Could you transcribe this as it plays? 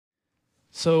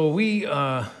So we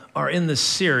are in this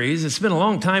series. It's been a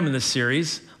long time in this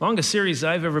series, longest series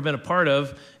I've ever been a part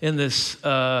of in this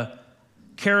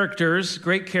characters,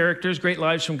 great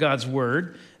lives from God's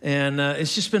Word. And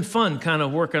it's just been fun kind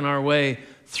of working our way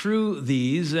through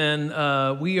these.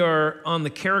 And we are on the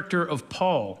character of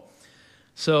Paul.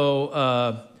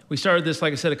 So we started this,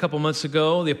 like I said, a couple months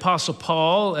ago. The Apostle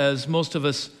Paul, as most of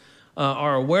us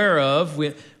are aware of,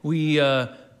 we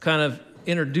kind of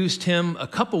introduced him a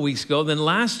couple weeks ago. Then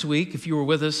last week, if you were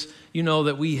with us, you know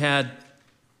that we had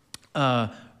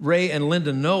Ray and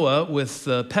Linda Noah with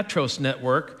the Petros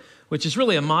Network, which is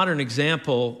really a modern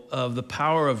example of the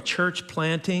power of church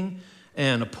planting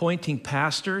and appointing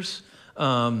pastors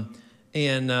and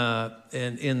in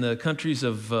the countries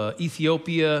of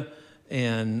Ethiopia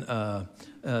and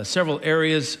several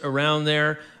areas around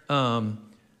there.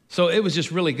 So it was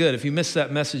just really good. If you missed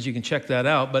that message, you can check that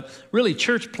out. But really,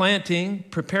 church planting,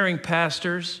 preparing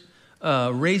pastors,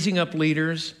 raising up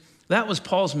leaders, that was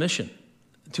Paul's mission,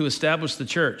 to establish the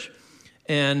church.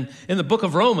 And in the book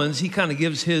of Romans, he kind of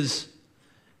gives his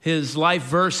life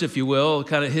verse, if you will,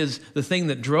 kind of the thing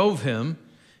that drove him.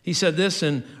 He said this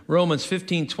in Romans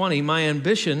 15:20, "My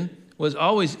ambition has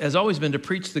always been to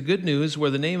preach the good news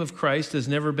where the name of Christ has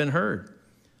never been heard,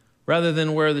 rather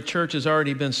than where the church has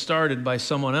already been started by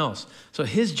someone else." So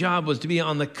his job was to be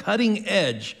on the cutting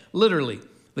edge, literally,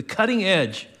 the cutting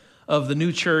edge of the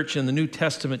new church and the New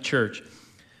Testament church. And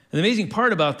the amazing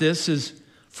part about this is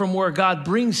from where God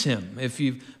brings him. If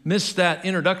you've missed that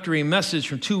introductory message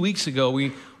from 2 weeks ago,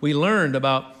 we learned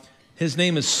about his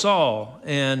name is Saul,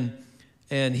 and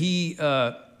he's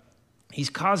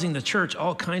causing the church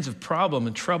all kinds of problem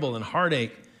and trouble and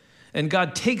heartache. And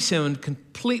God takes him and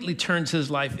completely turns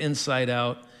his life inside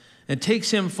out and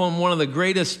takes him from one of the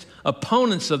greatest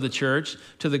opponents of the church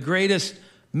to the greatest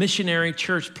missionary,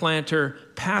 church planter,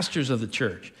 pastors of the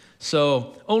church.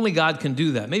 So only God can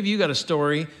do that. Maybe you got a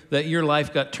story that your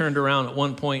life got turned around at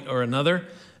one point or another.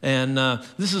 And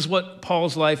this is what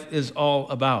Paul's life is all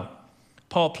about.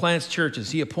 Paul plants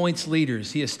churches. He appoints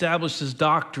leaders. He establishes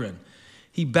doctrine.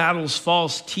 He battles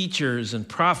false teachers and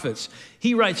prophets.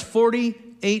 He writes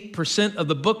 48% of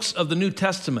the books of the New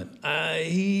Testament.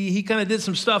 He kind of did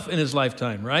some stuff in his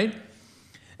lifetime, right?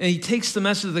 And he takes the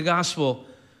message of the gospel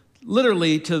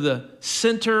literally to the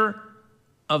center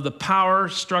of the power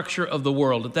structure of the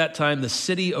world. At that time, the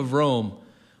city of Rome.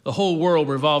 The whole world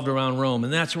revolved around Rome,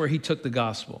 and that's where he took the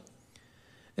gospel.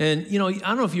 And, I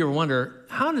don't know if you ever wonder,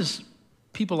 how does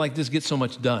people like this get so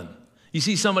much done? You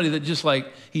see somebody that just like,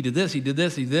 he did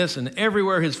this, and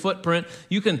everywhere his footprint,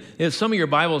 if some of your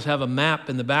Bibles have a map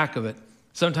in the back of it,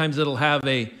 sometimes it'll have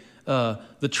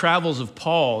the travels of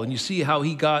Paul, and you see how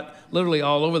he got literally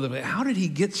all over the place. How did he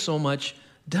get so much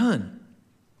done?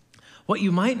 What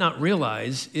you might not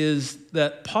realize is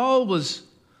that Paul was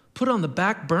put on the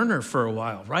back burner for a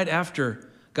while, right after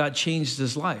God changed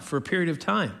his life for a period of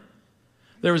time.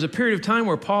 There was a period of time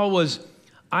where Paul was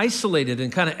isolated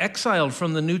and kind of exiled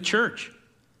from the new church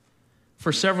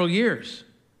for several years.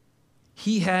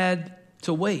 He had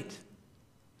to wait.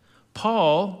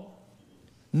 Paul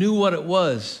knew what it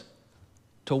was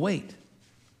to wait.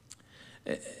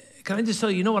 Can I just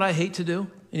tell you, you know what I hate to do?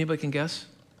 Anybody can guess?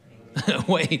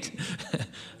 Wait.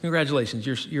 Congratulations,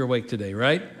 you're awake today,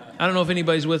 right? I don't know if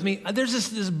anybody's with me. There's this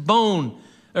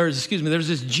there's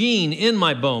this gene in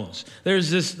my bones. There's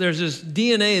this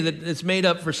DNA that's made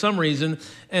up for some reason,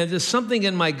 and there's something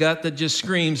in my gut that just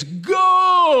screams,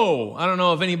 go! I don't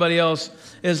know if anybody else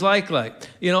is like.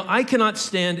 I cannot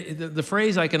stand, the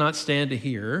phrase I cannot stand to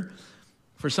hear,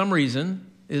 for some reason,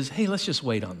 is, hey, let's just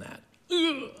wait on that.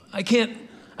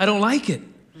 I don't like it.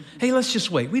 Hey, let's just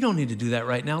wait. We don't need to do that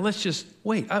right now. Let's just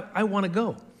wait. I want to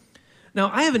go. Now,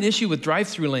 I have an issue with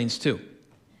drive-through lanes, too.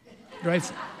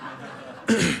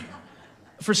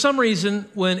 For some reason,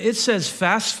 when it says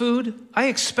fast food, I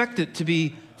expect it to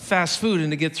be fast food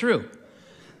and to get through.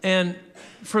 And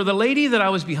for the lady that I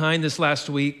was behind this last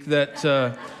week that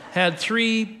had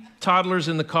 3 toddlers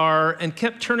in the car and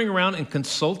kept turning around and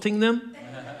consulting them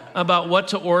about what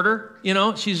to order,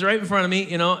 she's right in front of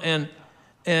me,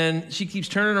 and she keeps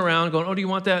turning around going, oh, do you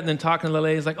want that? And then talking to the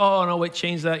lady, it's like, oh, no, wait,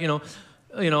 change that,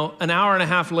 an hour and a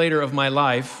half later of my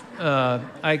life,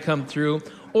 I come through.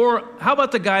 Or how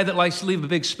about the guy that likes to leave a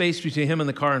big space between him and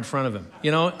the car in front of him?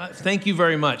 Thank you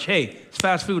very much. Hey, it's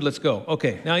fast food, let's go.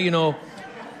 Okay, now you know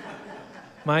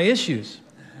my issues.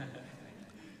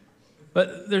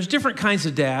 But there's different kinds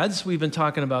of dads. We've been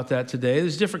talking about that today.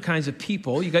 There's different kinds of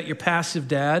people. You got your passive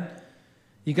dad.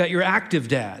 You got your active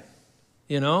dad.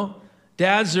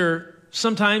 Dads are,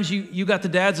 sometimes you got the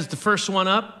dads that's the first one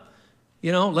up.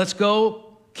 Let's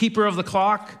go, keeper of the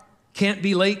clock. Can't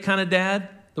be late kind of dad.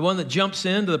 The one that jumps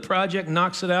into the project,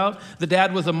 knocks it out. The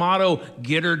dad with the motto,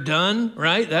 get her done,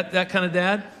 right? That kind of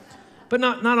dad. But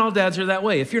not all dads are that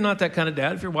way. If you're not that kind of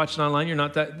dad, if you're watching online, you're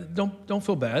not that, don't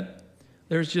feel bad.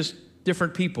 There's just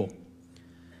different people.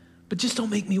 But just don't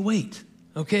make me wait,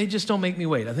 okay? Just don't make me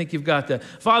wait. I think you've got that.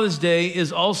 Father's Day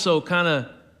is also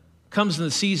comes in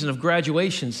the season of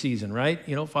graduation season, right?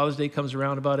 You know, Father's Day comes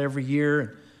around about every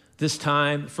year. This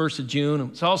time, 1st of June.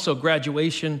 It's also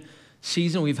graduation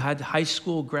season. We've had high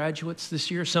school graduates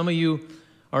this year. Some of you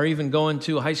are even going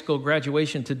to a high school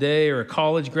graduation today or a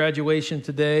college graduation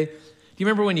today. Do you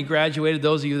remember when you graduated?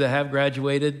 Those of you that have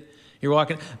graduated, you're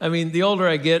walking. I mean, the older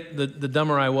I get, the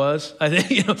dumber I was. I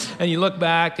think, you know, and you look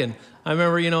back, and I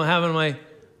remember, you know, having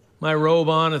my robe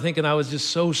on and thinking I was just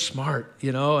so smart,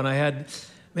 you know, and I had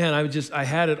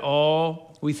it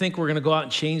all. We think we're going to go out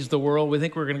and change the world. We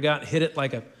think we're going to go out and hit it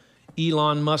like a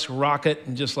Elon Musk rocket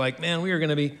and just like, man, we are going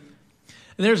to be. And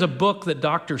there's a book that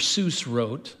Dr. Seuss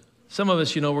wrote. Some of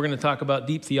us, you know, we're going to talk about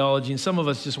deep theology, and some of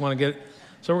us just want to get it.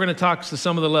 So we're going to talk to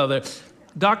some of the level there.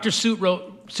 Dr.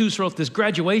 Seuss wrote this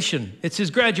graduation. It's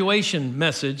his graduation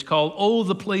message called, "Oh,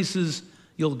 the Places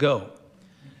You'll Go."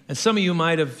 And some of you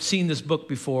might have seen this book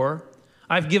before.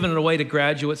 I've given it away to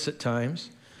graduates at times.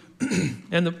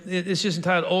 And it's just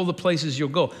entitled, "Oh, the Places You'll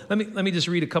Go." Let me just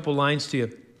read a couple lines to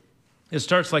you. It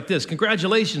starts like this.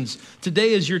 "Congratulations.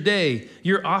 Today is your day.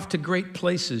 You're off to great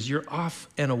places. You're off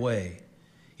and away.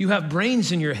 You have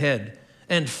brains in your head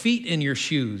and feet in your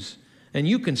shoes, and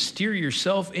you can steer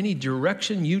yourself any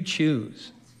direction you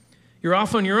choose. You're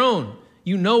off on your own.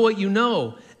 You know what you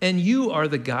know, and you are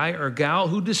the guy or gal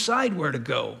who decide where to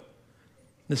go."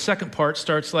 The second part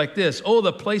starts like this. "Oh,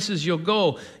 the places you'll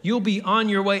go. You'll be on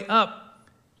your way up.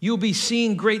 You'll be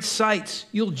seeing great sights.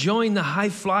 You'll join the high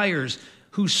flyers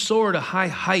who soar to high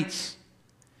heights.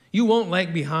 You won't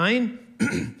lag behind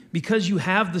because you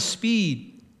have the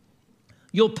speed.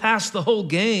 You'll pass the whole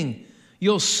gang.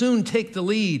 You'll soon take the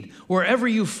lead. Wherever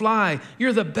you fly,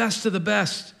 you're the best of the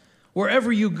best.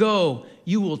 Wherever you go,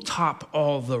 you will top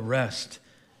all the rest.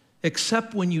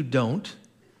 Except when you don't,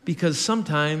 because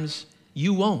sometimes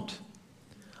you won't.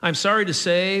 I'm sorry to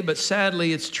say, but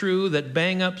sadly it's true that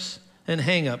bang-ups and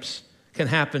hang-ups can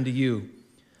happen to you.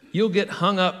 You'll get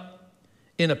hung up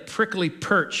in a prickly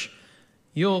perch.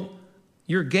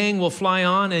 Your gang will fly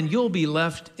on, and you'll be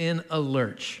left in a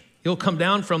lurch. You'll come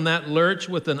down from that lurch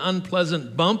with an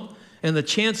unpleasant bump, and the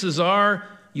chances are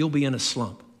you'll be in a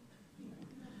slump.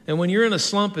 And when you're in a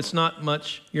slump,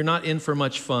 you're not in for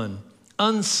much fun.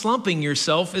 Unslumping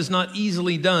yourself is not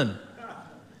easily done.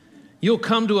 You'll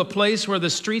come to a place where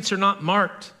the streets are not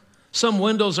marked. Some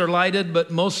windows are lighted, but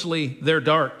mostly they're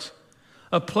dark.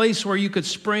 A place where you could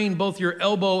sprain both your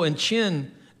elbow and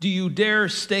chin. Do you dare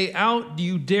stay out? Do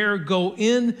you dare go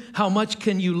in? How much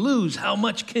can you lose? How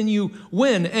much can you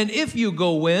win? And if you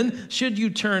go win, should you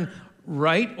turn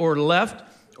right or left,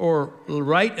 or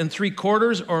right and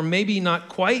 3/4, or maybe not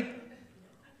quite,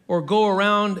 or go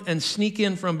around and sneak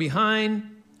in from behind?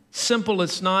 Simple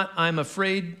it's not, I'm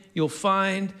afraid you'll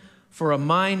find, for a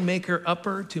mind maker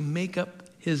upper to make up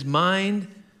his mind.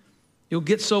 You'll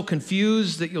get so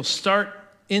confused that you'll start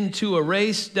into a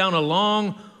race down a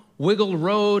long, wiggle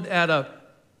road at a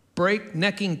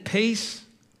breaknecking pace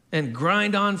and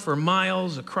grind on for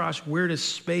miles across weirdest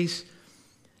space,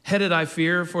 headed, I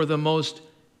fear, for the most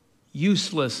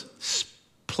useless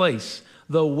place,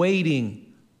 the waiting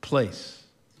place.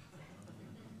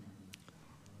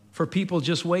 For people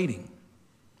just waiting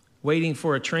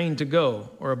for a train to go,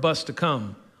 or a bus to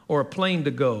come, or a plane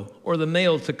to go, or the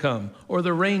mail to come, or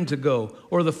the rain to go,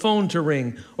 or the phone to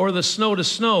ring, or the snow to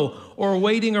snow, or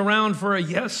waiting around for a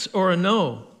yes or a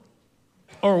no,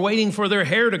 or waiting for their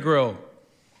hair to grow.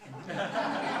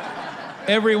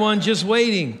 Everyone just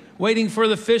waiting for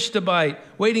the fish to bite,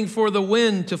 waiting for the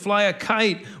wind to fly a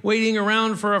kite, waiting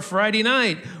around for a Friday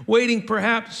night, waiting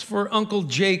perhaps for Uncle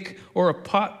Jake, or a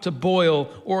pot to boil,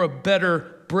 or a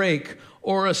better break,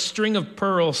 or a string of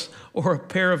pearls, or a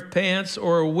pair of pants,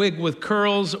 or a wig with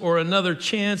curls, or another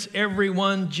chance.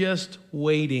 Everyone just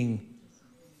waiting.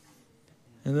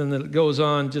 And then it goes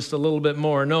on just a little bit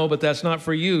more. No, but that's not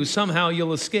for you. Somehow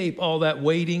you'll escape all that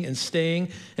waiting and staying,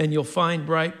 and you'll find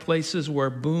bright places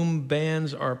where boom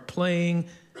bands are playing,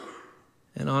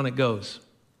 and on it goes.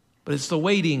 But it's the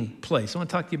waiting place. I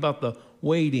want to talk to you about the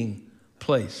waiting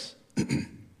place.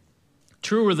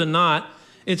 Truer than not,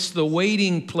 it's the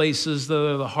waiting places that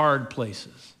are the hard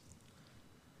places.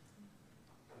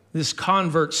 This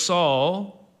convert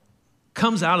Saul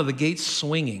comes out of the gate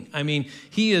swinging. I mean,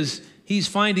 he's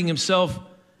finding himself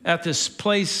at this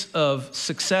place of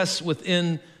success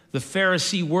within the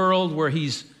Pharisee world where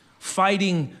he's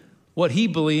fighting what he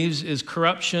believes is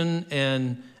corruption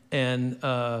and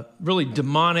really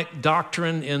demonic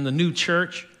doctrine in the new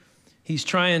church. He's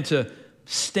trying to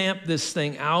stamp this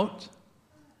thing out.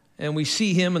 And we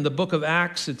see him in the book of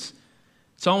Acts. It's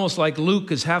almost like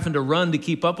Luke is having to run to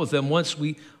keep up with them once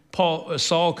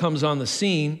Saul comes on the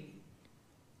scene.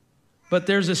 But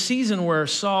there's a season where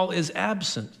Saul is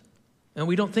absent, and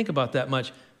we don't think about that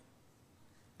much.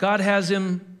 God has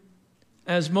him,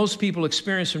 as most people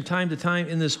experience from time to time,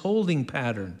 in this holding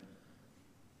pattern.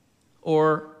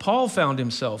 Or Paul found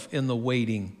himself in the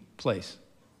waiting place.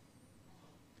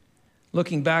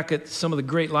 Looking back at some of the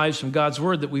great lives from God's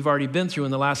Word that we've already been through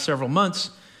in the last several months,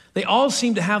 they all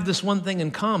seem to have this one thing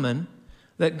in common,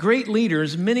 that great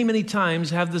leaders many, many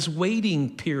times have this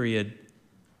waiting period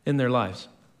in their lives.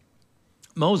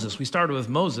 Moses, we started with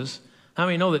Moses. How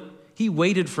many know that he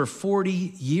waited for 40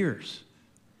 years?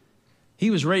 He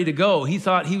was ready to go. He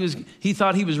thought he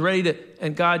was ready to,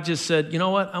 and God just said, you know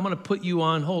what? I'm going to put you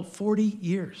on hold 40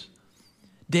 years.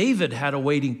 David had a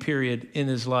waiting period in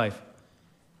his life.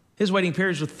 His waiting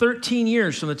periods were 13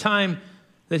 years from the time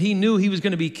that he knew he was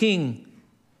going to be king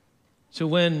to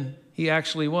when he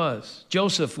actually was.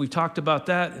 Joseph, we talked about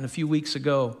that a few weeks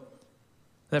ago.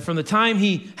 That from the time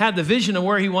he had the vision of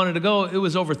where he wanted to go, it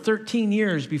was over 13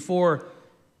 years before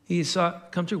he saw it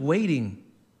come through. Waiting.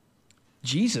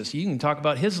 Jesus, you can talk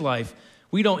about his life.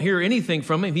 We don't hear anything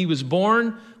from him. He was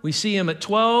born. We see him at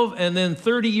 12, and then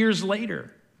 30 years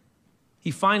later, he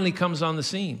finally comes on the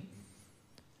scene.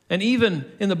 And even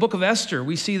in the book of Esther,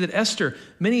 we see that Esther,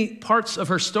 many parts of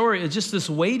her story is just this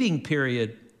waiting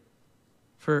period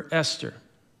for Esther.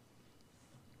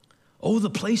 Oh, the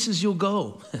places you'll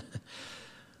go,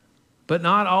 but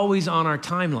not always on our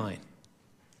timeline.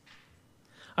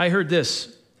 I heard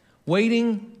this: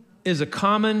 waiting is a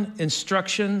common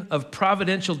instruction of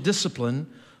providential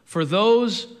discipline for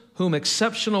those whom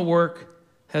exceptional work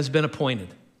has been appointed.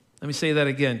 Let me say that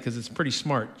again because it's pretty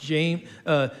smart. James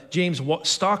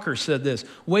Stalker said this: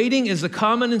 waiting is the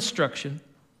common instruction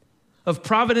of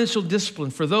providential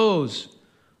discipline for those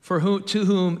to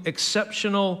whom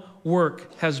exceptional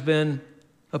work has been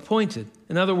appointed.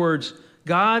 In other words,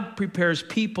 God prepares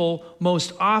people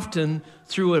most often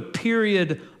through a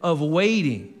period of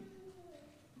waiting,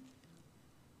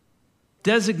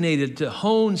 designated to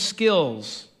hone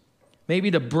skills,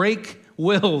 maybe to break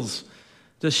wills,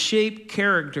 to shape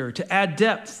character, to add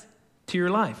depth to your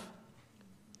life.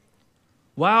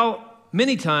 While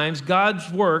many times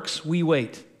God works, we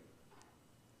wait.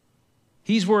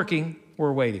 He's working,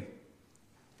 we're waiting.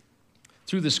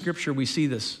 Through the scripture, we see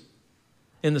this.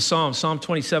 In the Psalm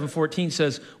 27:14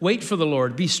 says, wait for the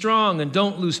Lord, be strong and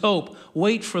don't lose hope.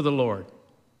 Wait for the Lord.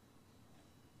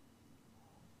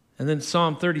 And then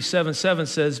Psalm 37:7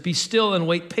 says, be still and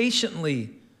wait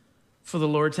patiently for the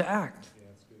Lord to act. Yeah,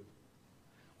 that's good.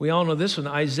 We all know this one,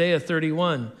 Isaiah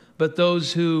 31. But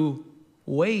those who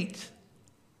wait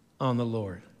on the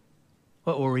Lord,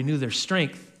 what will renew their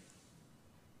strength?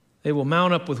 They will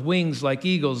mount up with wings like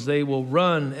eagles. They will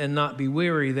run and not be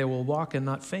weary. They will walk and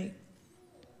not faint.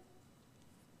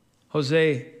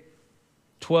 Hosea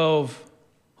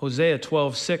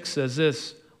 12:6 says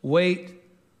this: wait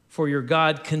for your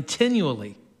God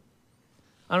continually.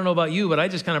 I don't know about you, but I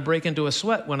just kind of break into a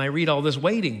sweat when I read all this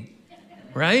waiting,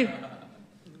 right?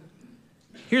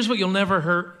 Here's what you'll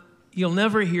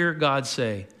never hear God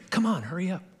say: come on,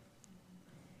 hurry up.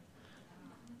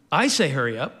 I say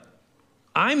hurry up.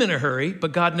 I'm in a hurry,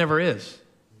 but God never is.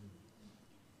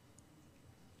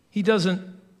 He doesn't,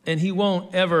 and he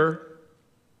won't ever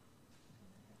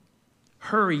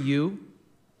hurry you,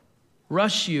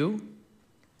 rush you.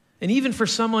 And even for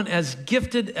someone as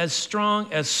gifted, as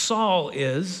strong as Saul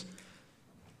is,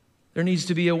 there needs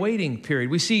to be a waiting period.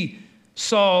 We see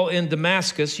Saul in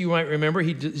Damascus, you might remember,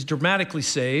 he is dramatically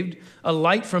saved. A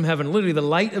light from heaven, literally the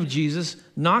light of Jesus,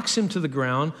 knocks him to the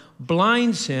ground,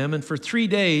 blinds him, and for 3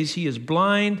 days he is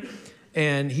blind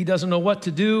and he doesn't know what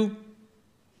to do.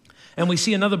 And we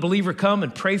see another believer come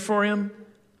and pray for him.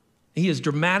 He is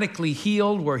dramatically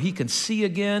healed where he can see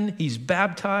again. He's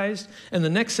baptized. And the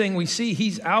next thing we see,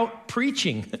 he's out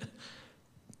preaching.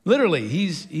 Literally,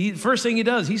 first thing he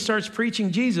does, he starts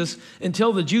preaching Jesus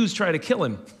until the Jews try to kill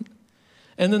him.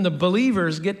 And then the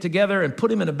believers get together and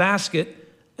put him in a basket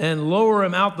and lower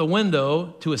him out the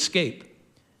window to escape.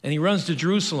 And he runs to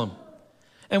Jerusalem.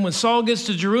 And when Saul gets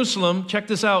to Jerusalem, check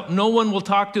this out, no one will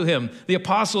talk to him. The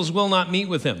apostles will not meet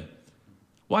with him.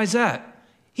 Why is that?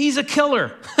 He's a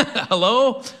killer.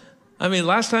 Hello? I mean,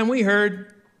 last time we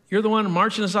heard, you're the one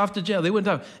marching us off to jail. They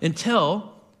wouldn't talk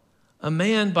until a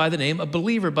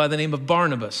believer by the name of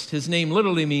Barnabas. His name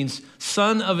literally means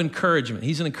son of encouragement.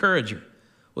 He's an encourager.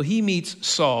 Well, he meets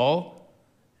Saul,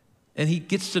 and he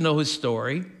gets to know his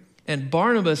story, and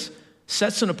Barnabas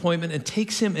sets an appointment and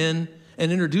takes him in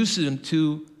and introduces him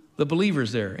to the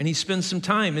believers there. And he spends some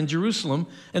time in Jerusalem,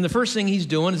 and the first thing he's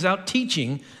doing is out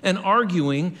teaching and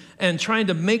arguing and trying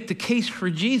to make the case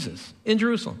for Jesus in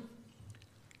Jerusalem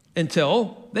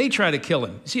until they try to kill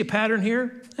him. See a pattern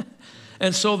here?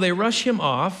 And so they rush him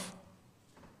off,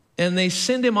 and they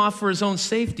send him off for his own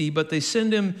safety, but they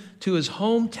send him to his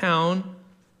hometown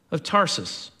of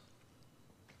Tarsus.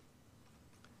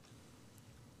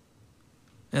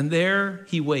 And there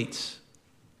he waits.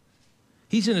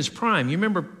 He's in his prime. You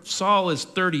remember Saul is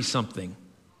 30-something.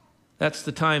 That's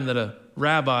the time that a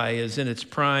rabbi is in its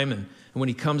prime, and when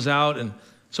he comes out, and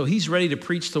so he's ready to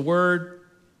preach the word.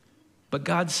 But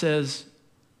God says,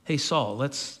 hey, Saul,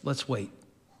 let's wait.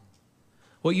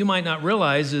 What you might not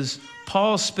realize is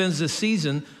Paul spends this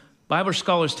season, Bible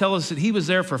scholars tell us that he was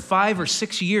there for 5 or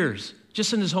 6 years,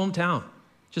 just in his hometown,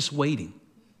 just waiting.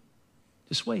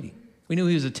 Just waiting. We knew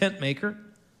he was a tent maker.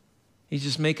 He's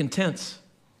just making tents.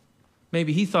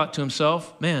 Maybe he thought to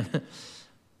himself, man,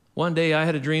 one day I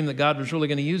had a dream that God was really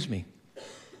going to use me.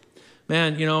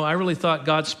 Man, I really thought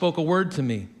God spoke a word to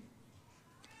me.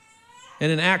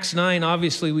 And in Acts 9,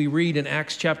 obviously we read in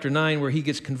Acts chapter 9 where he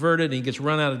gets converted and he gets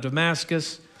run out of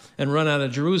Damascus and run out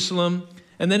of Jerusalem.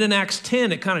 And then in Acts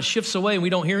 10, it kind of shifts away and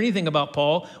we don't hear anything about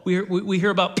Paul. We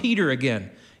hear about Peter again.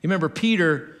 You remember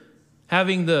Peter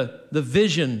having the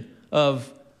vision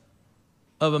of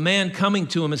a man coming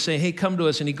to him and saying, hey, come to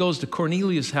us. And he goes to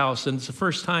Cornelius' house, and it's the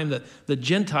first time that the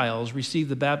Gentiles receive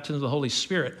the baptism of the Holy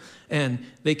Spirit. And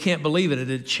they can't believe it.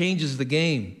 It changes the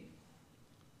game.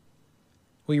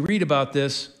 We read about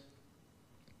this,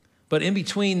 but in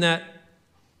between that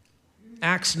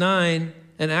Acts 9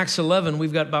 and Acts 11,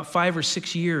 we've got about 5 or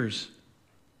 6 years.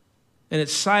 And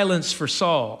it's silence for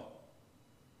Saul.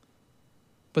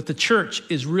 But the church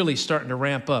is really starting to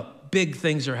ramp up. Big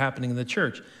things are happening in the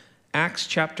church. Acts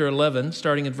chapter 11,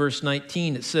 starting in verse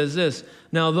 19, it says this,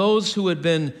 now those who had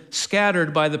been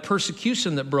scattered by the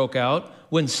persecution that broke out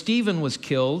when Stephen was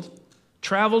killed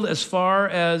traveled as far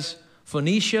as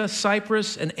Phoenicia,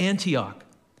 Cyprus, and Antioch,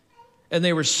 and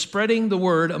they were spreading the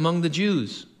word among the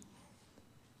Jews.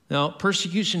 Now,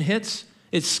 persecution hits,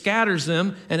 it scatters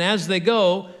them, and as they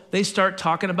go, they start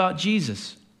talking about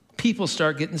Jesus. People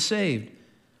start getting saved.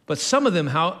 But some of them,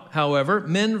 however,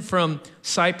 men from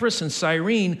Cyprus and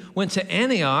Cyrene, went to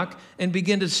Antioch and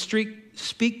began to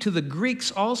speak to the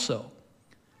Greeks also,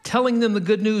 telling them the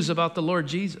good news about the Lord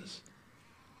Jesus.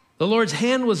 The Lord's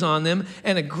hand was on them,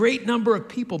 and a great number of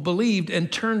people believed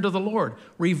and turned to the Lord.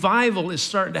 Revival is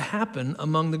starting to happen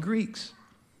among the Greeks.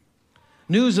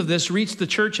 News of this reached the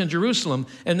church in Jerusalem,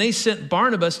 and they sent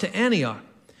Barnabas to Antioch.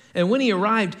 And when he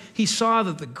arrived, he saw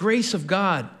that the grace of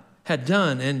God had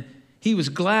done, and he was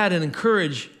glad and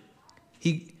encouraged.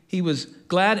 He was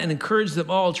glad and encouraged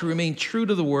them all to remain true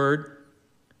to the word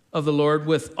of the Lord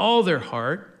with all their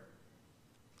heart.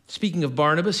 Speaking of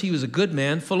Barnabas, he was a good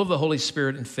man, full of the Holy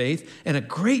Spirit and faith, and a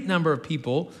great number of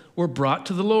people were brought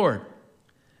to the Lord.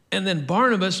 And then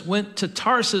Barnabas went to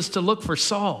Tarsus to look for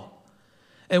Saul.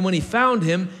 And when he found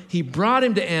him, he brought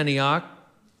him to Antioch.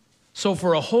 So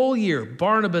for a whole year,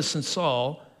 Barnabas and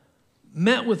Saul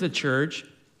met with the church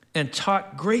and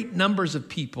taught great numbers of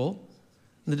people.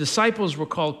 And the disciples were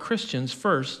called Christians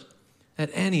first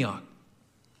at Antioch.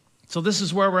 So this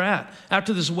is where we're at.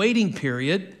 After this waiting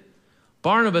period,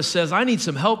 Barnabas says, I need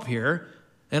some help here,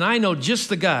 and I know just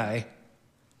the guy.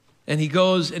 And he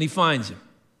goes and he finds him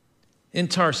in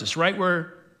Tarsus, right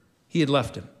where he had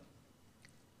left him.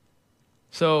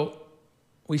 So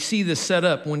we see this set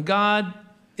up. When God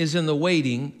is in the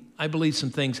waiting, I believe some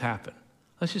things happen.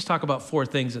 Let's just talk about 4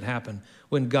 things that happen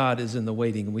when God is in the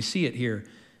waiting. And we see it here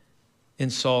in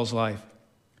Saul's life.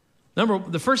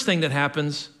 The first thing that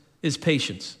happens is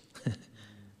patience.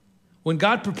 When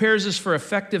God prepares us for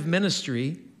effective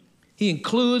ministry, he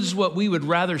includes what we would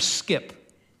rather skip,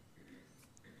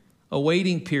 a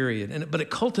waiting period, but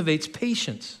it cultivates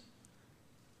patience.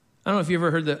 I don't know if you ever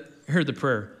heard the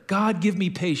prayer, God, give me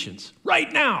patience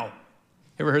right now.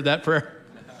 Ever heard that prayer?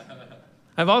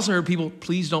 I've also heard people,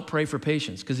 please don't pray for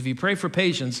patience, because if you pray for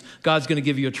patience, God's going to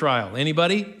give you a trial.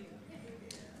 Anybody?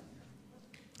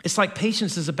 It's like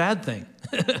patience is a bad thing.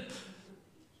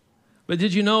 But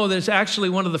did you know that it's actually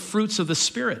one of the fruits of the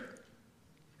Spirit?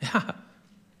 Yeah.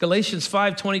 Galatians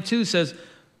 5:22 says,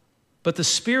 but the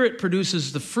Spirit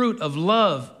produces the fruit of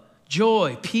love,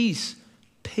 joy, peace,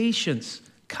 patience,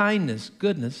 kindness,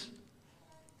 goodness,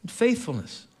 and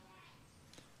faithfulness.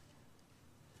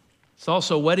 It's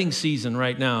also wedding season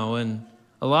right now, and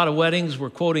A lot of weddings, we're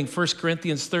quoting 1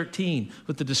 Corinthians 13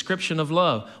 with the description of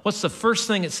love. What's the first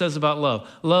thing it says about love?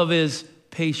 Love is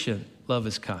patient. Love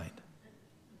is kind.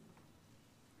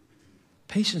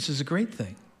 Patience is a great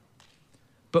thing.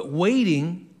 But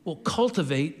waiting will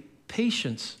cultivate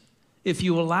patience if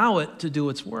you allow it to do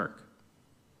its work.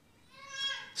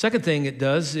 Second thing it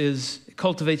does is it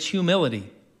cultivates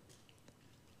humility.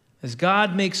 As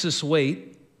God makes us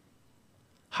wait,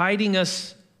 hiding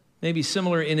us maybe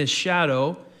similar in his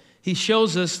shadow, he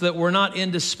shows us that we're not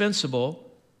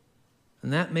indispensable,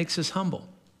 and that makes us humble.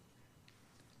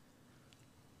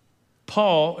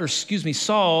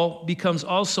 Saul becomes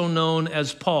also known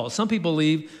as Paul. Some people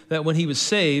believe that when he was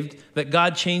saved, that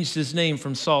God changed his name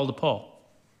from Saul to Paul.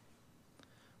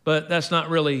 But that's not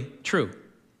really true.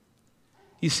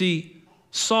 You see,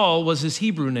 Saul was his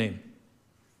Hebrew name.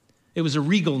 It was a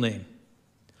regal name.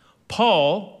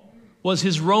 Paul was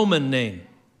his Roman name.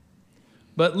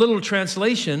 But literal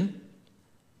translation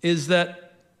is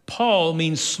that Paul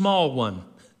means small one.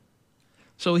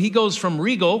 So he goes from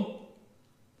regal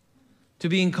to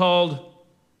being called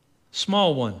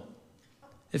small one.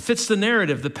 It fits the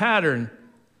narrative, the pattern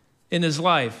in his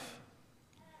life.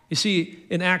 You see,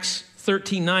 in Acts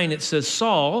 13:9, it says,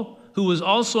 Saul, who was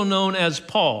also known as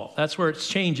Paul. That's where it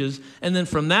changes. And then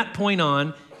from that point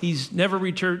on, he's never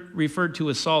referred to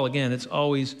as Saul again. It's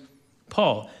always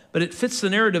Paul. But it fits the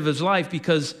narrative of his life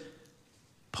because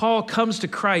Paul comes to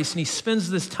Christ and he spends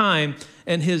this time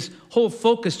and his whole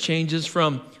focus changes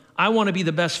from, I want to be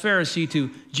the best Pharisee,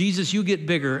 to, Jesus, you get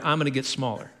bigger, I'm going to get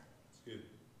smaller.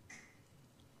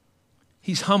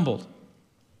 He's humbled.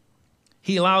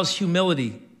 He allows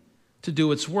humility to do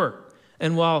its work.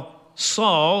 And while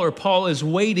Saul or Paul is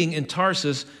waiting in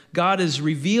Tarsus, God is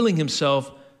revealing himself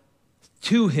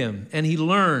to him, and he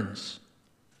learns.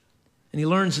 And he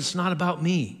learns it's not about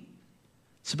me.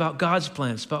 It's about God's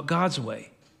plan. It's about God's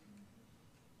way.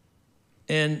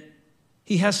 And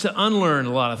he has to unlearn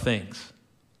a lot of things.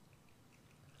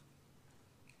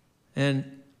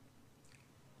 And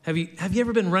have you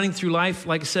ever been running through life,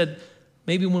 like I said,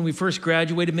 maybe when we first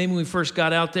graduated, maybe when we first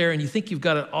got out there, and you think you've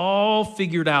got it all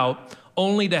figured out,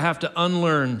 only to have to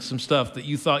unlearn some stuff that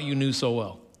you thought you knew so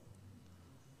well?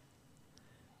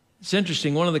 It's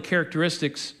interesting, one of the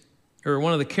characteristics, or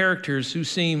one of the characters who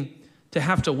seem to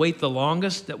have to wait the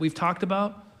longest that we've talked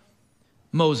about,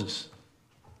 Moses.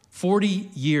 40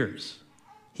 years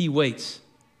he waits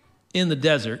in the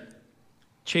desert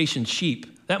chasing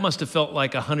sheep. That must have felt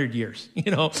like 100 years.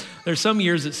 You know, there's some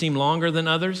years that seem longer than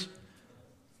others.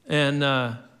 And,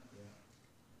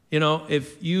 you know,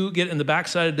 if you get in the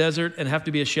backside of the desert and have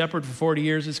to be a shepherd for 40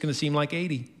 years, it's going to seem like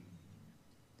 80.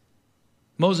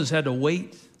 Moses had to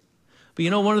wait. But you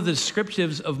know, one of the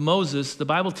descriptives of Moses, the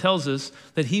Bible tells us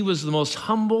that he was the most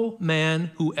humble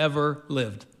man who ever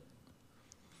lived.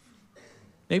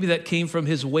 Maybe that came from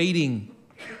his waiting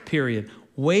period.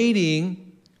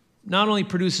 Waiting not only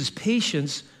produces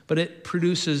patience, but it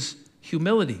produces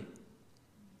humility.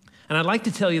 And I'd like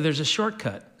to tell you there's a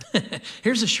shortcut.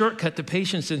 Here's a shortcut to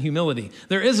patience and humility.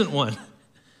 There isn't one.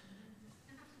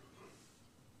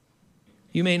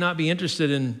 You may not be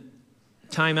interested in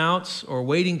timeouts or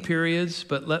waiting periods,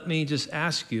 but let me just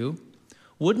ask you,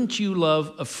 wouldn't you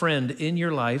love a friend in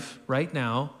your life right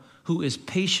now who is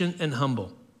patient and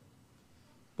humble?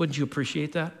 Wouldn't you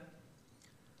appreciate that?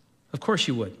 Of course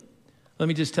you would. Let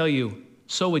me just tell you,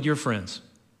 so would your friends.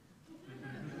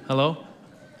 Hello?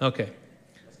 Okay.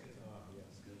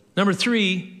 Number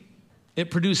 3,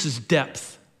 it produces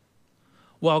depth.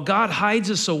 While God hides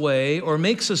us away or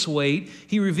makes us wait,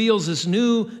 he reveals us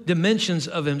new dimensions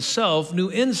of himself,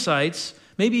 new insights,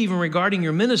 maybe even regarding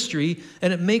your ministry,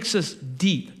 and it makes us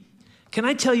deep. Can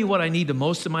I tell you what I need the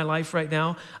most in my life right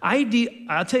now?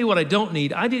 I'll tell you what I don't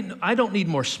need. I don't need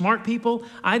more smart people.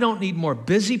 I don't need more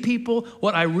busy people.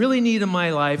 What I really need in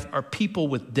my life are people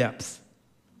with depth.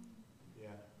 Yeah.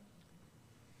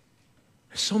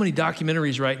 There's so many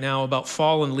documentaries right now about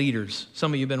fallen leaders.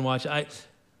 Some of you have been watching.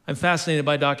 I'm fascinated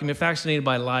by fascinated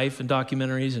by life and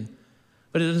documentaries,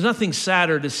 but there's nothing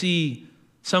sadder to see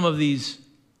some of these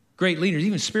great leaders,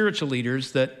 even spiritual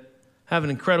leaders, that have an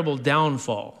incredible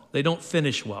downfall. They don't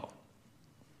finish well.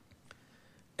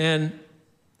 And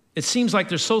it seems like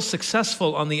they're so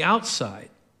successful on the outside.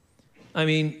 I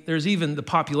mean, there's even the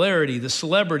popularity, the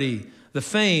celebrity, the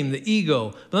fame, the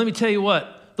ego. But let me tell you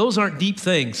what, those aren't deep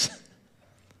things.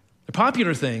 They're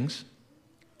popular things.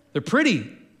 They're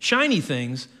pretty, shiny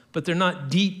things, but they're not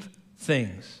deep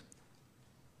things.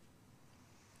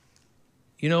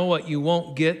 You know what you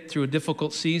won't get through a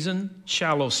difficult season?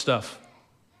 Shallow stuff.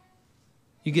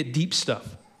 You get deep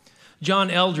stuff. John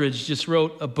Eldredge just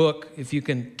wrote a book, if you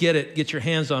can get it, get your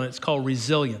hands on it. It's called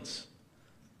Resilience.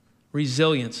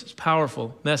 Resilience. It's a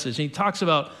powerful message. And he talks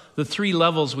about the 3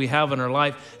 levels we have in our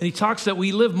life. And he talks that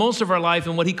we live most of our life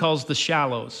in what he calls the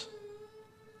shallows.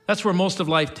 That's where most of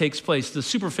life takes place, the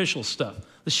superficial stuff,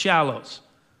 the shallows.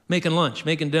 Making lunch,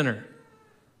 making dinner,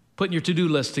 putting your to-do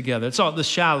list together. It's all the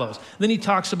shallows. Then he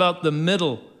talks about the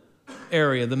middle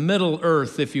area, the middle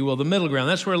earth, if you will, the middle ground.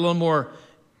 That's where a little more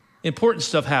important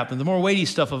stuff happens, the more weighty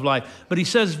stuff of life. But he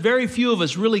says very few of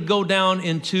us really go down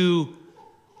into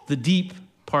the deep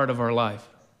part of our life,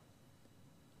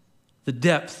 the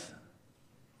depth.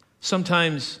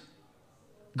 Sometimes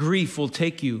grief will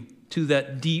take you to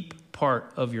that deep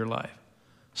part of your life.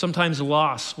 Sometimes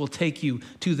loss will take you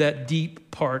to that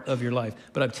deep part of your life.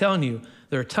 But I'm telling you,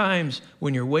 there are times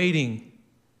when you're waiting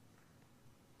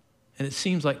and it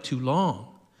seems like too long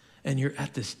and you're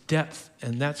at this depth,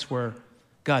 and that's where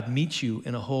God meets you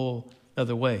in a whole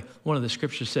other way. One of the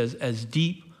scriptures says, as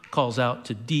deep calls out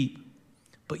to deep,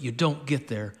 but you don't get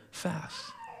there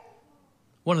fast.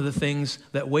 One of the things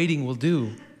that waiting will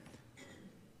do,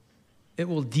 it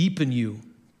will deepen you.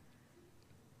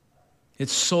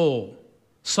 It's soul.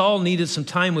 Saul needed some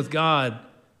time with God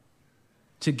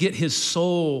to get his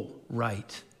soul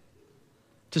right,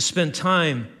 to spend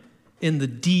time in the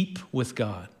deep with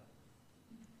God.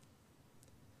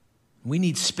 We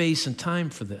need space and time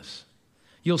for this.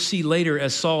 You'll see later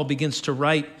as Saul begins to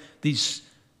write these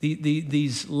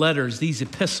letters, these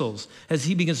epistles, as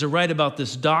he begins to write about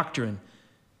this doctrine,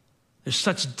 there's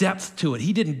such depth to it.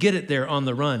 He didn't get it there on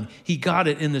the run. He got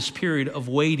it in this period of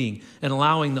waiting and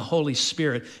allowing the Holy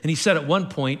Spirit. And he said at one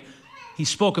point, he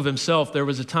spoke of himself, there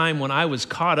was a time when I was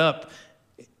caught up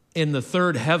in the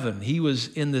third heaven. He was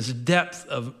in this depth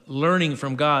of learning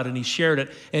from God, and he shared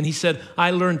it. And he said, I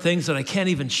learned things that I can't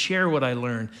even share what I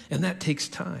learned. And that takes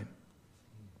time.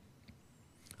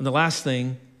 And the last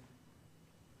thing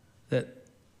that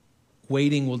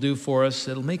waiting will do for us,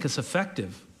 it'll make us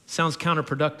effective. Sounds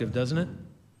counterproductive, doesn't it?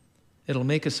 It'll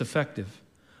make us effective.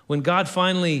 When God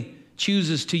finally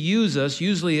chooses to use us,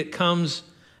 usually it comes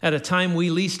at a time we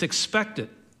least expect it,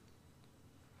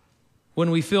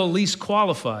 when we feel least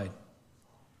qualified.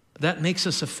 That makes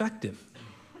us effective.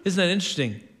 Isn't that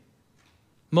interesting?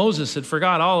 Moses had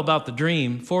forgot all about the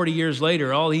dream. 40 years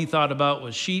later, all he thought about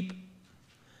was sheep.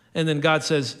 And then God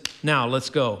says, now let's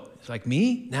go. It's like,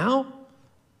 me? Now?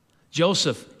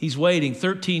 Joseph, he's waiting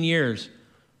 13 years.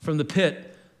 From the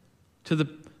pit to the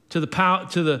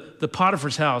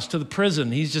Potiphar's house, to the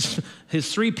prison. He's just,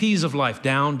 his 3 P's of life,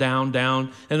 down, down,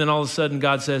 down. And then all of a sudden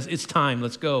God says, it's time,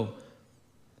 let's go.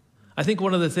 I think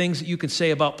one of the things that you could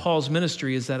say about Paul's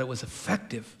ministry is that it was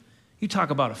effective. You talk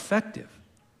about effective.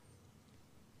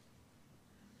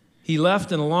 He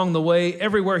left, and along the way,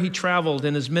 everywhere he traveled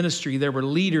in his ministry, there were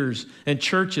leaders and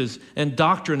churches and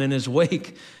doctrine in his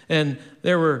wake. And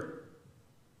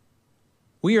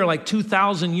we are like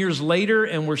 2,000 years later,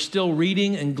 and we're still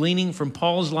reading and gleaning from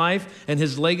Paul's life and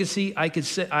his legacy. I could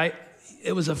say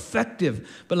it was effective.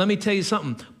 But let me tell you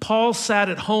something. Paul sat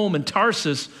at home in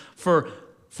Tarsus for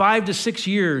 5 to 6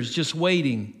 years just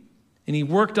waiting. And he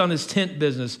worked on his tent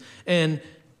business. And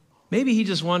maybe he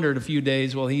just wondered a few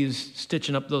days while he was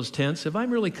stitching up those tents, if I'm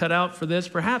really cut out for this,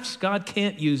 perhaps God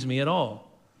can't use me at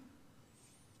all.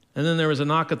 And then there was a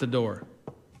knock at the door.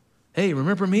 Hey,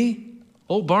 remember me?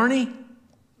 Old Barney?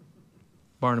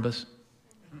 Barnabas.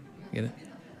 Get it?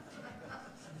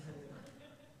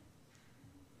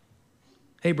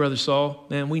 Hey, Brother Saul,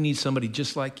 man, we need somebody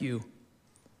just like you.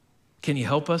 Can you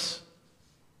help us?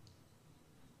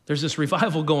 There's this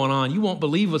revival going on. You won't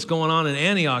believe what's going on in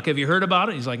Antioch. Have you heard about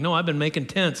it? He's like, no, I've been making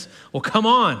tents. Well, come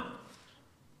on.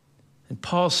 And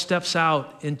Paul steps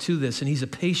out into this, and he's a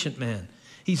patient man.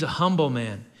 He's a humble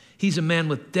man. He's a man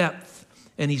with depth,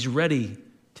 and he's ready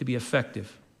to be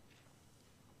effective.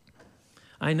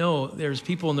 I know there's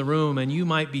people in the room, and you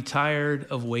might be tired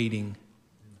of waiting.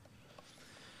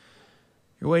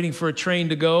 You're waiting for a train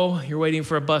to go. You're waiting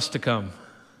for a bus to come.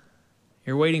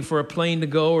 You're waiting for a plane to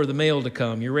go or the mail to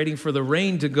come. You're waiting for the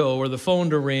rain to go or the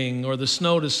phone to ring or the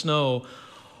snow to snow,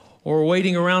 or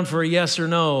waiting around for a yes or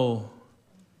no,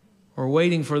 or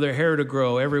waiting for their hair to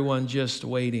grow. Everyone just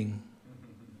waiting.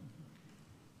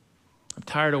 I'm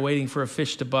tired of waiting for a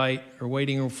fish to bite, or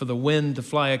waiting for the wind to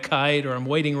fly a kite, or I'm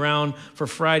waiting around for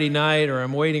Friday night, or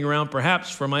I'm waiting around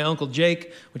perhaps for my Uncle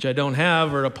Jake, which I don't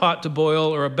have, or a pot to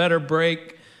boil, or a better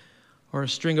break, or a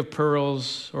string of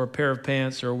pearls, or a pair of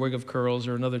pants, or a wig of curls,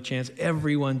 or another chance.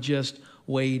 Everyone just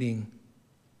waiting.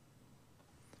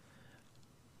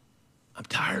 I'm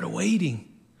tired of waiting,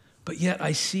 but yet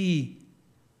I see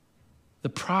the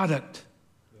product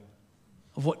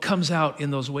of what comes out in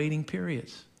those waiting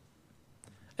periods.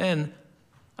 And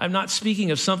I'm not speaking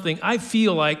of something I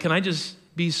feel like, can I just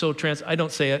be so I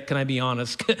don't say it, can I be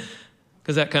honest?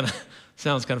 Because that kind of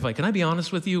sounds kind of funny. Can I be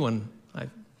honest with you? And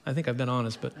I think I've been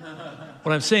honest, but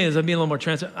what I'm saying is I'm being a little more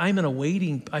transparent.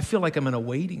 I feel like I'm in a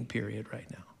waiting period right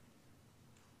now.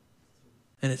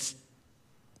 And it's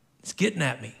getting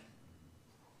at me.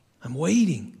 I'm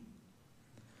waiting.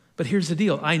 But here's the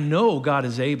deal. I know God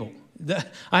is able.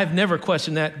 I've never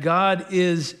questioned that. God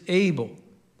is able.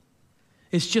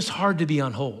 It's just hard to be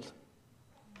on hold.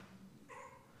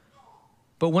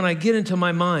 But when I get into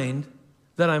my mind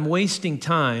that I'm wasting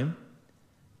time,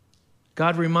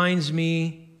 God reminds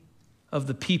me of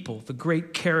the people, the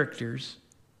great characters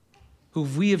who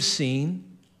we have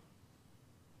seen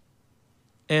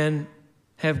and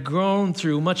have grown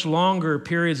through much longer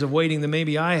periods of waiting than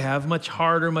maybe I have, much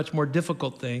harder, much more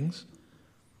difficult things.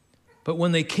 But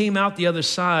when they came out the other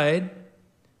side,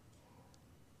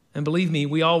 and believe me,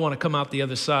 we all want to come out the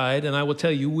other side, and I will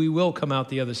tell you, we will come out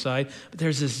the other side, but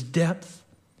there's this depth,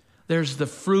 there's the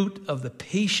fruit of the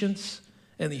patience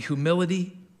and the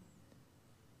humility.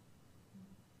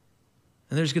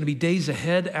 And there's going to be days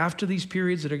ahead after these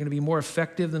periods that are going to be more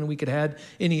effective than we could have had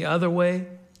any other way.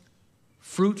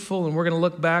 Fruitful, and we're going to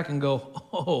look back and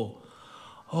go,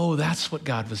 oh, that's what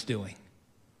God was doing.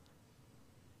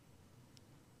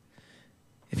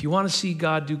 If you want to see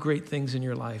God do great things in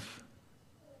your life,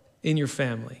 in your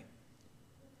family,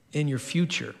 in your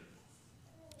future,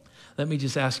 let me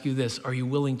just ask you this. Are you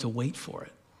willing to wait for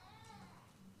it?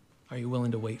 Are you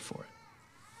willing to wait for it?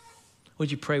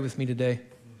 Would you pray with me today?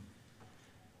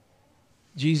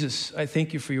 Jesus, I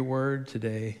thank you for your word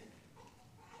today.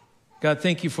 God,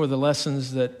 thank you for the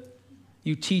lessons that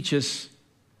you teach us,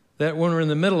 that when we're in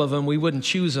the middle of them, we wouldn't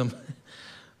choose them.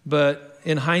 But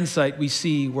in hindsight, we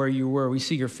see where you were. We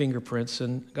see your fingerprints.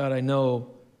 And God, I know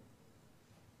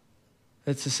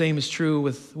it's the same is true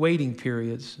with waiting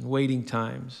periods and waiting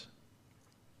times.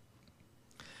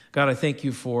 God, I thank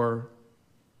you for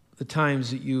the times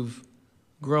that you've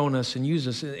grown us and used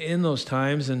us in those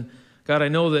times. And God, I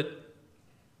know that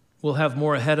we'll have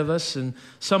more ahead of us, and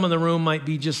some in the room might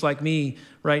be just like me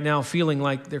right now, feeling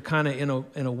like they're kind of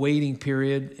in a waiting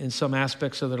period in some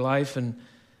aspects of their life, and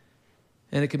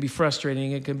it can be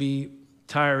frustrating, it can be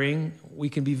tiring, we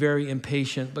can be very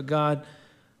impatient, but God,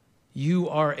 you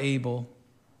are able,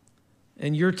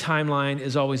 and your timeline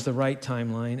is always the right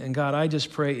timeline, and God, I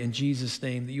just pray in Jesus'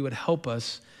 name that you would help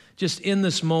us just in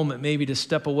this moment maybe to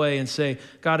step away and say,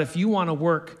 God, if you want to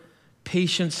work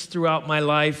patience throughout my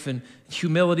life and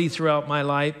humility throughout my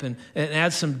life and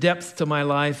add some depth to my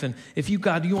life. And if you,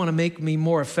 God, you want to make me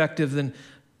more effective, then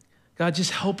God,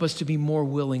 just help us to be more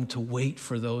willing to wait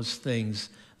for those things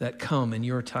that come in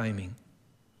your timing.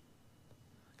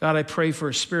 God, I pray for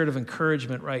a spirit of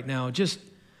encouragement right now. Would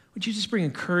you just bring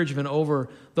encouragement over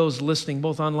those listening,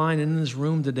 both online and in this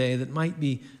room today, that might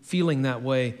be feeling that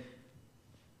way.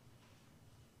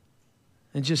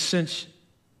 And just sense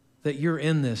that you're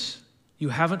in this. You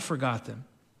haven't forgot them.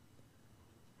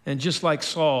 And just like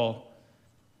Saul,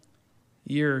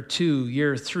 year 2,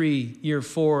 year 3, year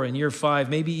 4, and year 5,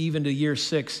 maybe even to year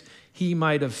 6, he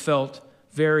might have felt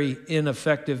very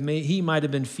ineffective. He might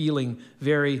have been feeling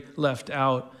very left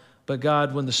out. But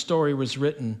God, when the story was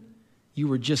written, you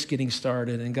were just getting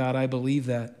started. And God, I believe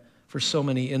that for so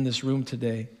many in this room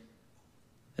today.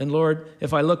 And Lord,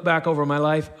 if I look back over my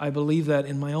life, I believe that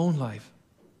in my own life.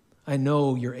 I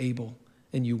know you're able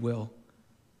and you will.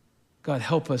 God,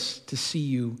 help us to see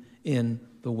you in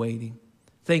the waiting.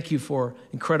 Thank you for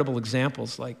incredible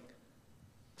examples like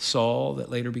Saul that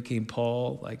later became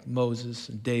Paul, like Moses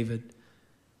and David,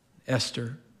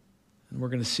 Esther. And we're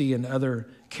going to see in other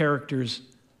characters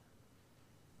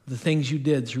the things you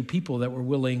did through people that were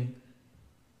willing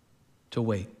to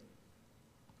wait.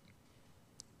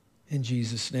 In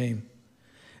Jesus' name.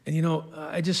 And you know,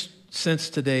 I just sense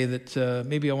today that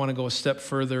maybe I want to go a step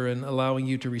further in allowing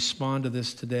you to respond to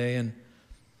this today. And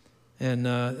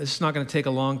it's not going to take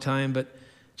a long time, but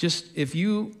just if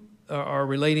you are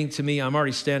relating to me, I'm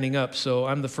already standing up, so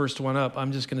I'm the first one up.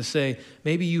 I'm just going to say,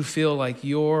 maybe you feel like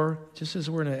just as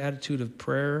we're in an attitude of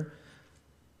prayer,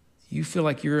 you feel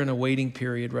like you're in a waiting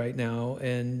period right now,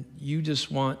 and you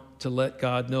just want to let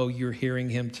God know you're hearing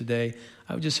him today.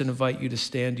 I would just invite you to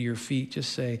stand to your feet.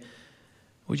 Just say,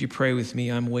 would you pray with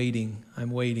me? I'm waiting. I'm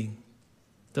waiting.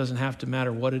 It doesn't have to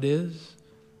matter what it is,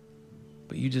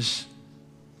 but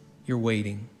you're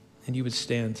waiting, and you would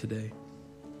stand today.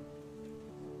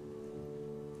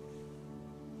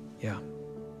 Yeah.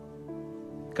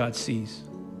 God sees.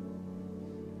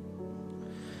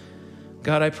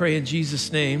 God, I pray in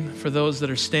Jesus' name for those that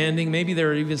are standing. Maybe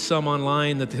there are even some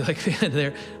online that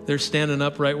they're standing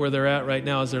up right where they're at right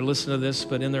now as they're listening to this,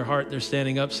 but in their heart they're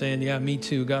standing up saying, yeah, me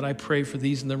too. God, I pray for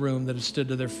these in the room that have stood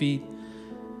to their feet.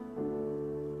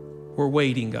 We're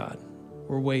waiting, God.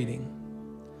 We're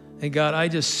waiting. And God, I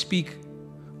just speak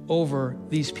over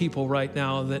these people right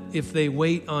now that if they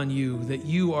wait on you, that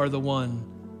you are the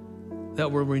one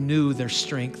that will renew their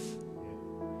strength.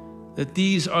 That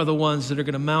these are the ones that are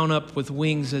going to mount up with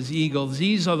wings as eagles.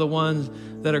 These are the ones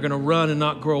that are going to run and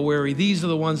not grow weary. These are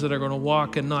the ones that are going to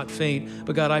walk and not faint.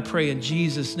 But God, I pray in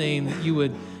Jesus' name that you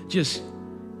would just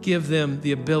give them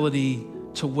the ability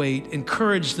to wait.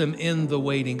 Encourage them in the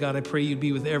waiting. God, I pray you'd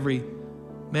be with every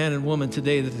man and woman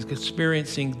today that is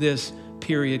experiencing this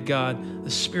period, God,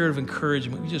 the spirit of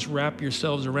encouragement. You just wrap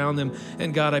yourselves around them.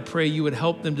 And God, I pray you would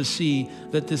help them to see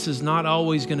that this is not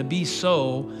always going to be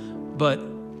so, but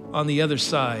on the other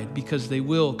side, because they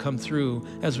will come through.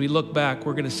 As we look back,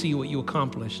 we're going to see what you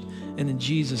accomplished. And in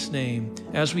Jesus' name,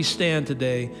 as we stand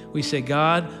today, we say,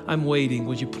 God, I'm waiting.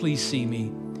 Would you please see me?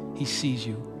 He sees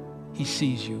you. He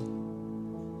sees you.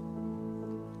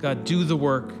 God, do the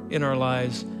work in our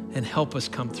lives and help us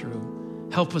come through.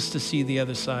 Help us to see the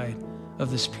other side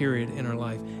of this period in our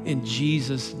life. In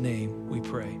Jesus' name we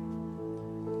pray.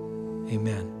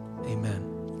 Amen.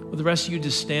 Amen. Will the rest of you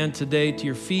just stand today to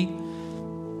your feet?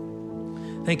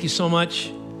 Thank you so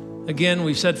much. Again,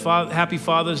 we've said Happy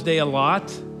Father's Day a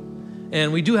lot.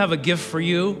 And we do have a gift for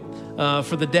you,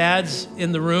 for the dads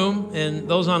in the room and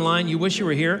those online. You wish you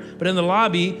were here. But in the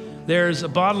lobby, there's a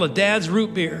bottle of Dad's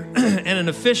root beer and an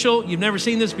official, you've never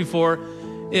seen this before,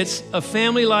 it's a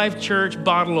Family Life Church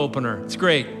bottle opener. It's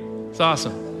great. It's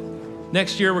awesome.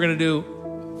 Next year, we're going to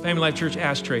do Family Life Church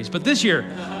ashtrays. But this year,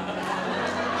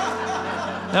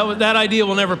 that idea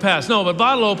will never pass. No, but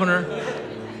bottle opener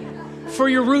for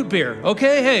your root beer,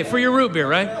 okay? Hey, for your root beer,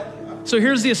 right? So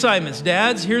here's the assignments.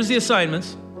 Dads, here's the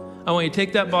assignments. I want you to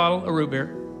take that bottle of root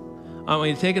beer. I want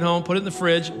you to take it home, put it in the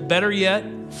fridge. Better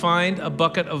yet, find a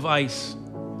bucket of ice.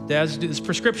 Dads, do this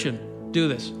prescription. Do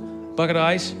this. Bucket of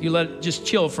ice, you let it just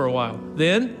chill for a while.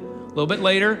 Then, a little bit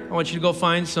later, I want you to go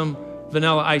find some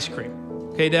vanilla ice cream.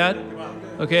 Okay, Dad?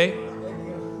 Okay?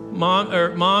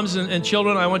 Moms and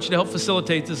children, I want you to help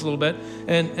facilitate this a little bit.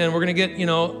 And we're going to get,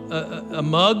 a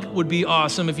mug would be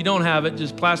awesome. If you don't have it,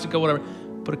 just plastic or whatever.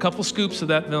 Put a couple scoops of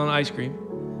that vanilla ice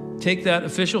cream. Take that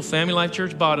official Family Life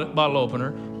Church bottle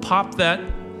opener. Pop that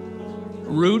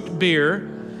root beer.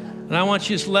 And I want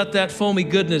you to just let that foamy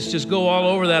goodness just go all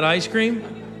over that ice cream.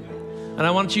 And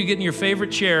I want you to get in your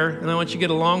favorite chair, and I want you to get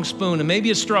a long spoon and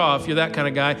maybe a straw if you're that kind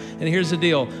of guy. And here's the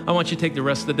deal. I want you to take the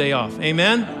rest of the day off.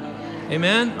 Amen?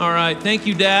 Amen? All right. Thank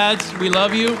you, dads. We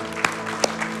love you.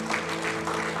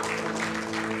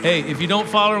 Hey, if you don't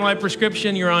follow my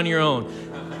prescription, you're on your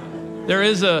own.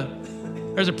 There's a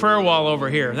prayer wall over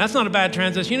here. And that's not a bad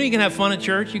transition. You can have fun at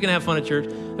church. You can have fun at church.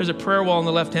 There's a prayer wall on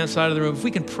the left-hand side of the room. If we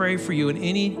can pray for you in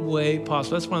any way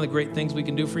possible, that's one of the great things we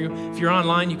can do for you. If you're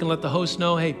online, you can let the host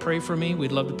know, hey, pray for me.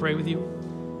 We'd love to pray with you.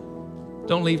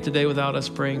 Don't leave today without us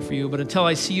praying for you. But until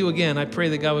I see you again, I pray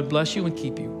that God would bless you and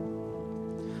keep you.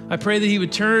 I pray that he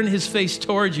would turn his face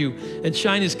towards you and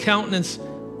shine his countenance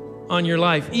on your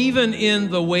life, even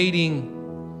in the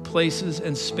waiting places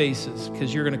and spaces,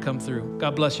 because you're going to come through.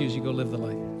 God bless you as you go live the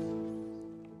life.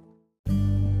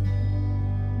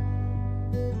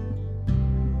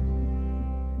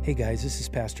 Hey guys, this is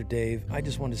Pastor Dave. I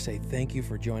just want to say thank you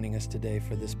for joining us today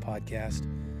for this podcast.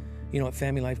 At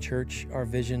Family Life Church, our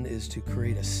vision is to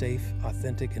create a safe,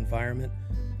 authentic environment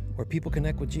where people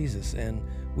connect with Jesus, and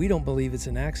we don't believe it's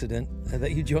an accident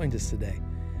that you joined us today.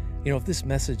 If this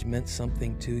message meant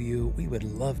something to you, we would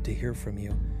love to hear from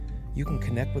you. You can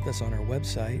connect with us on our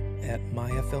website at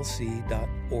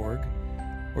myflc.org,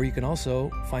 or you can also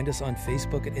find us on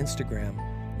Facebook and Instagram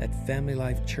at Family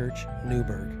Life Church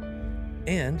Newberg.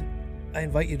 And I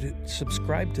invite you to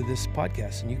subscribe to this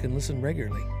podcast, and you can listen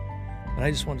regularly. And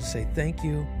I just want to say thank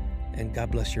you, and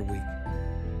God bless your week.